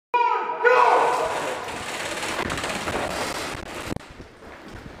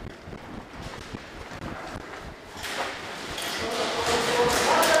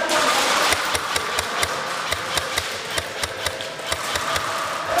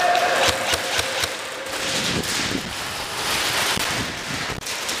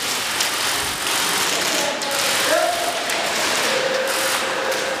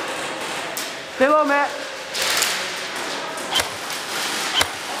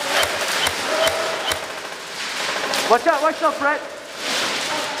Watch out, Brett.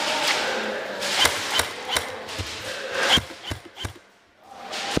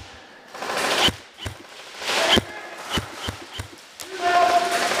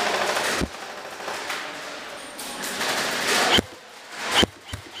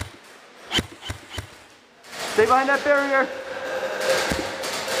 Stay behind that barrier.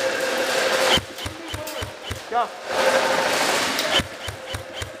 Go.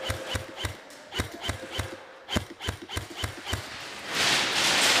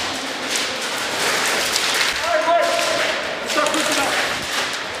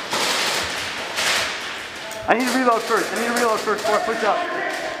 I need to reload first. Before I push up.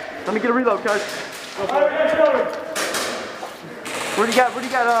 Let me get a reload, cuz. Where do you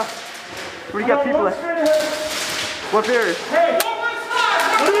got people at? What barriers? Hey,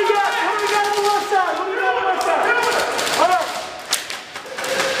 what do you got? What do you got on the left side? Hold up.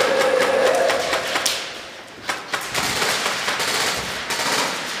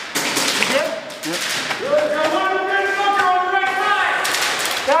 You good? Yep. There's one big bunker on the right side.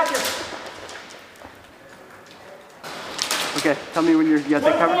 Gotcha. Okay, tell me when you got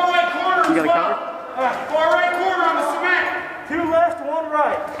that covered. Far right corner. You got it covered? Far right corner on the cement. 2 left, 1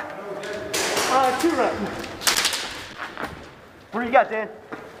 right. 2 right. Where you got, Dan?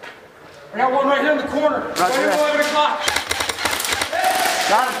 I got one right here in the corner. Roger Right that. 11 o'clock.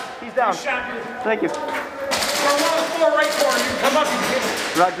 Got him. He's down. Thank you. One on the far right corner. You can come up and get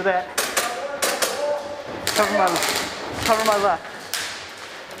it. Roger that. Cover my left.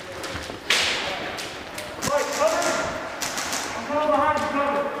 Right, cover. I'm going behind you,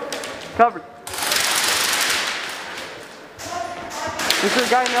 Covered. Is there a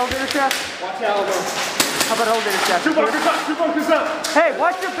guy in the elevator shaft? Watch out, bro. How about elevator shaft? 2 bunkers up, 2 bunkers up. Hey,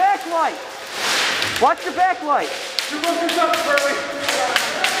 watch your back light. Watch your back light. 2 bunkers up, Curly.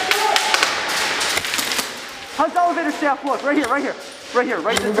 How's the elevator shaft look? Right here. Right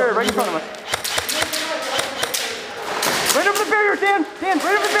in the barrier, right in front of us. Right over the barrier, Dan.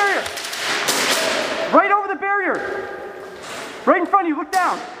 Right over the barrier. Right over the barrier. Right in front of you, look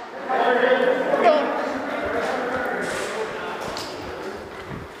down.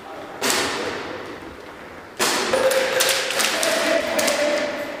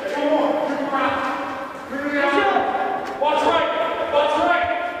 Watch right.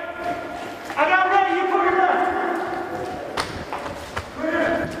 I got ready, you put your left.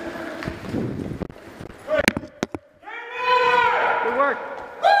 Good work.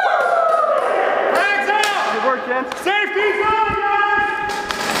 Hands out. Good work, Dan. Safety's on, guys.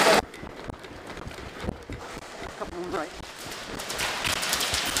 Couple of them right.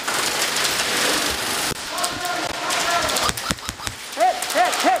 Hit.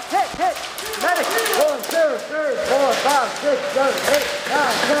 Medic. 1, 2, 3, 4, 5, 6, 7, 8, 9,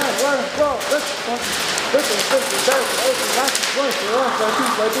 10, 11, 12, 13, 14, 15, 16, 17, 18, 19, 20, 21,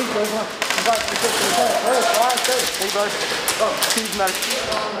 22, 23, 24, 25, 26, 27, 28, 29, 30. Hey, bud. Oh, he's medic.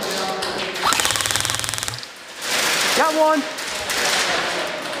 Got one.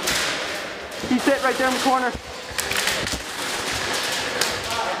 He's hit right there in the corner.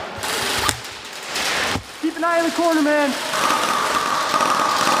 Keep an eye on the corner, man.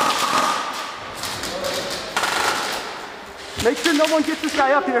 Make sure no one gets this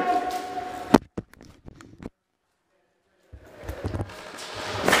guy up here.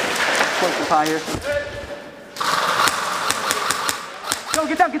 Point this high here. Go,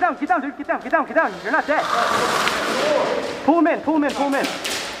 get down, dude. Get down. You're not dead. Pull him in.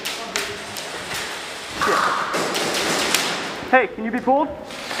 Shit. Hey, can you be pulled?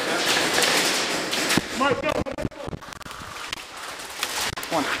 Mike, go.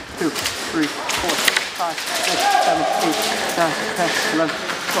 1, 2, 3, 4, 5, 6, 7, 8, 9, 10, 11,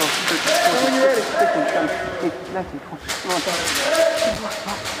 12, 13, 14, 15, 16, 17, 18, 19, 20, 21, 22.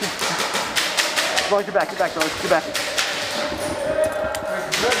 As long as you're back, fellas. Get back.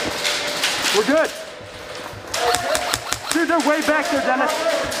 We're good. Dude, they're way back there, Dennis.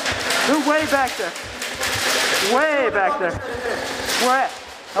 They're way back there. Where at?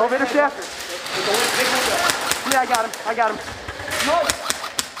 Elevator shaft? Yeah, I got him.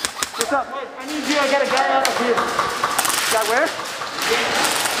 What's up? I need you. I got a guy out up here. Got where?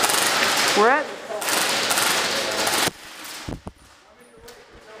 Where at?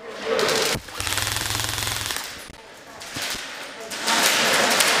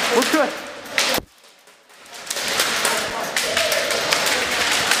 We're good.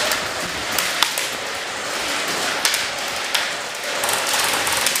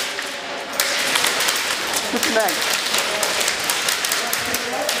 Mr. Mag.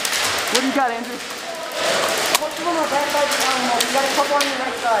 What do you got, Andrew? Most of them are back by the animal. You got a couple on your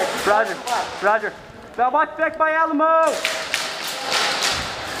right side. Roger. Now watch back by Alamo.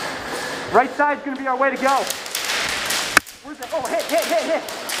 Right side's gonna be our way to go. Where's that? Oh, hit.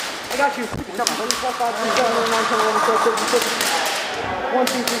 I got you. Come on. 1, 2, 3, 4, 5, 6, 7, 8, 9, 10, 11, 12, 13, 14. 1,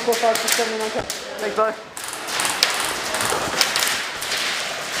 2, 3, 4, 5, 6, 7, 8, 9, 10. Thanks, bud.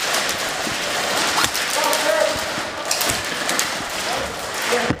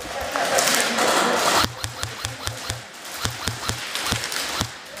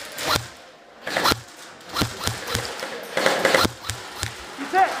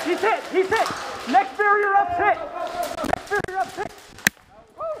 He's hit. Next barrier up's hit.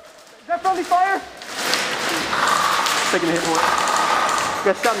 Woo. Is that friendly fire? Taking a hit for it.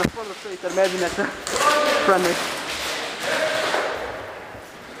 Got shot in the front of the face. I'd imagine that's friendly.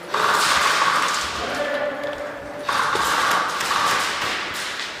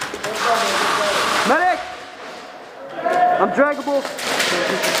 Medic! I'm draggable.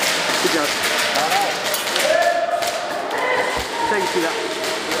 Good job. Take a seat out.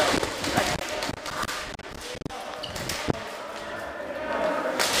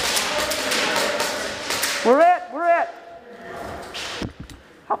 We're at.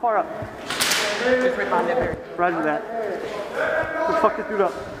 How far up? Just right behind that barrier. Roger that. Let's fuck this dude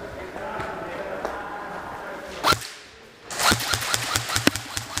up.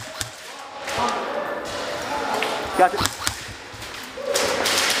 Got it.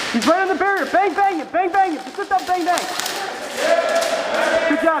 He's right on the barrier. Bang it. Just sit down, bang.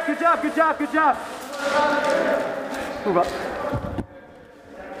 Good job. Move up.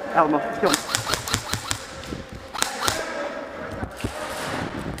 Alamo, let's kill him.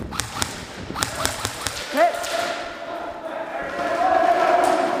 Hit.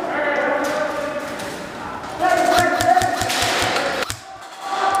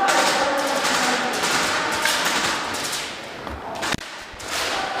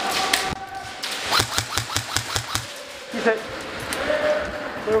 He's hit.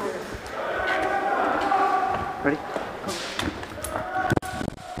 Ready?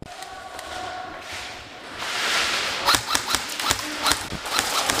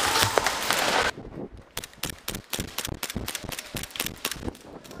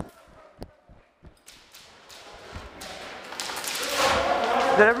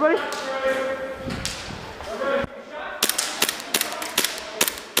 Is that everybody?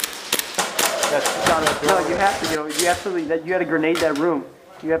 No, you have to go. You absolutely. You got to grenade that room.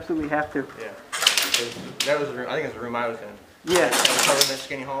 You absolutely have to. Yeah. That was the room. I think it was the room I was in. Yeah. I was covering that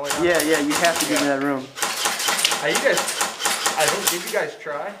skinny hallway. Yeah. You have to get in that room. You guys. I think. Did you guys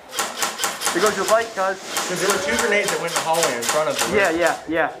try? There goes your light, cuz. Because there were 2 grenades that went in the hallway in front of them. Yeah.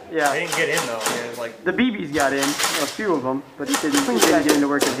 They didn't get in though. Yeah, it was like The BBs got in, a few of them, but it didn't get into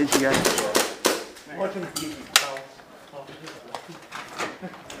work and hit you guys.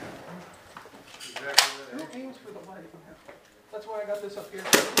 That's why I got this up here.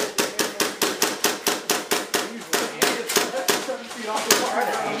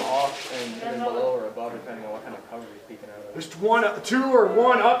 aim off and then below or above, depending on what kind of cover you're peeking out of. There's 1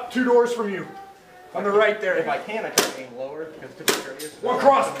 up, 2 doors from you. On the right there. If I can, I try to aim lower because it's too curious. One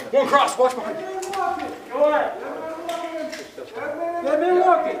cross, watch behind you. Go ahead. Let me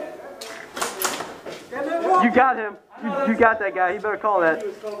walk it. You got him. You got that guy. You better call that.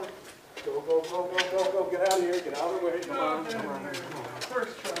 Go. Get out of here. Get out of the way. Come on.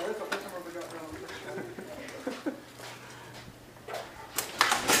 First try. That's the first time I've got around.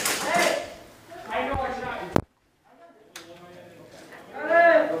 Hey! I know I shot you.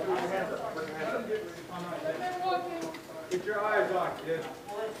 Get your eyes on, kid.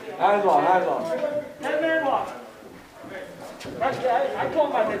 Eyes on. That man walk. I told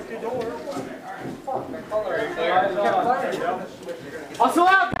him about those 2 doors. Hustle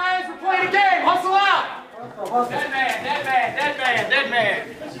out, guys! We're playing a game! Hustle out! Dead man!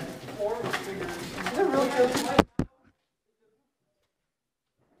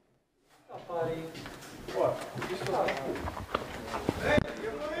 What?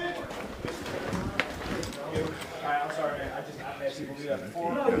 Alright, I'm sorry, man. I met people do that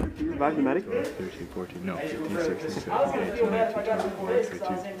before. You revived the medic? 13, 14, no, 15, 16, 17, I was going to 18, feel bad if I 19, got 20, before this, 21, 'cause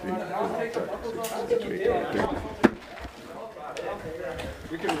I was 22, saying, I'll take the buckles off. I'll take the 23,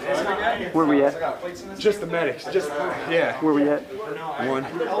 Where we at? Just the medics. Yeah. Where we at? 1,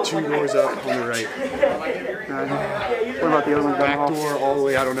 2 doors up on the right. What about the other ones down the Back hall? door all the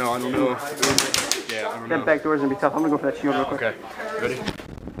way, I don't know. Yeah, I don't That know. back door's gonna be tough. I'm gonna go for that shield real quick. Okay, ready?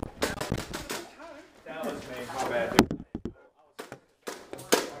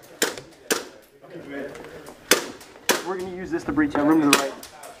 We're gonna use this to breach that room to the right.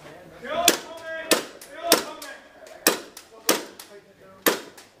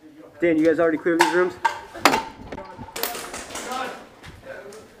 Dan, you guys already cleared these rooms?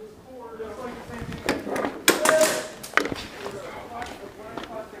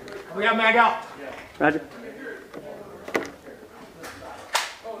 We got mag out. Roger.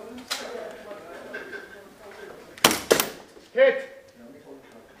 Hit.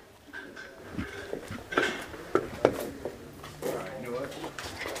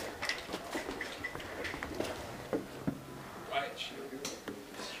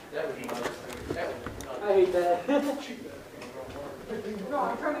 I hate that.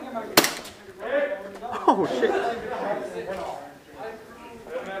 Oh shit.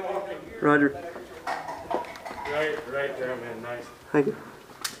 Roger. Right there, man. Nice. Thank you.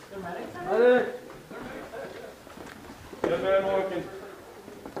 Good man walking.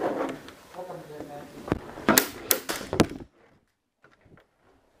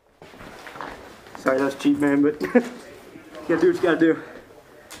 Sorry, that was cheap, man, but you gotta do what you gotta do.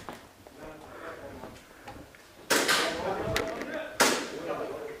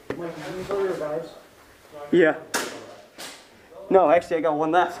 Yeah. No, actually, I got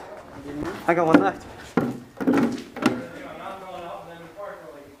one left. I got one left.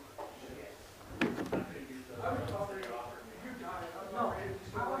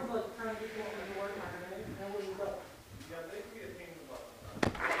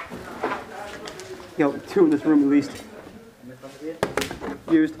 Yo, 2 in this room at least.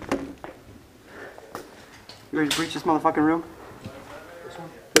 Used. You ready to breach this motherfucking room?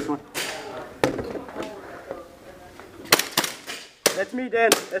 This one. That's me,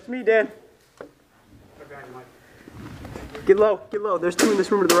 Dan. That's me, Dan. Get low, get low. There's 2 in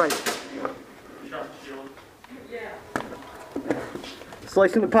this room to the right.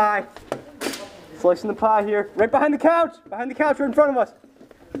 Slicing the pie. Slicing the pie here. Right behind the couch. Behind the couch, right in front of us.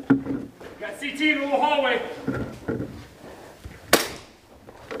 Got CT in the little hallway.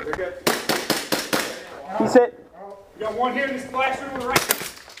 They're good. He's hit. We got one here in this splash room on the right.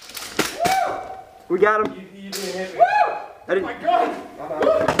 We got him. You didn't hit me. I didn't. Oh my God.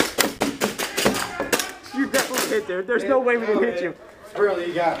 You definitely hit there. There's no way we didn't hit you. Really,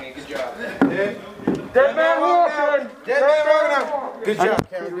 you got me. Good job. Dead man walking. Dead man walking. Good job,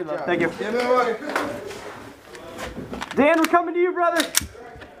 Karen. Good job. Thank you. Dead man walking. Dan, we're coming to you, brother.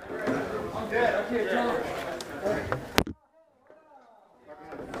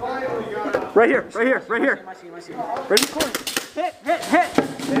 Right here, right here, right here. Right in the corner. Hit, hit,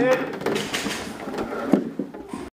 hit.